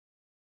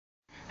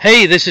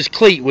Hey, this is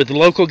Clete with the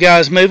local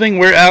Guys Moving.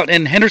 We're out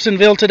in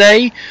Hendersonville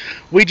today.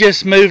 We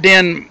just moved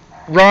in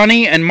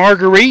Ronnie and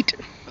Marguerite.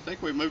 I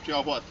think we moved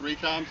y'all, what, 3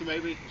 times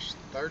maybe? It's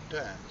third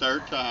time.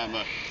 Third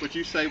time. Would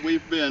you say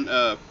we've been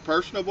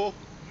personable?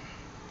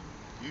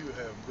 You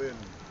have been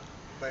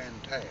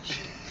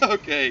fantastic.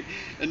 Okay.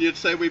 And you'd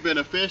say we've been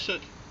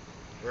efficient?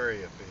 Very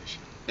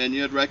efficient. And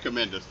you'd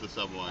recommend us to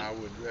someone? I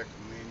would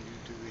recommend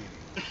you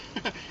to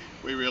anyone.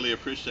 We really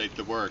appreciate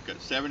the work.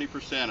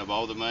 70% of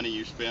all the money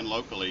you spend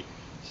locally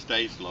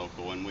stays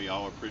local, and we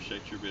all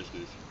appreciate your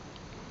business.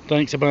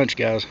 Thanks a bunch,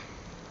 guys.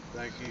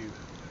 Thank you.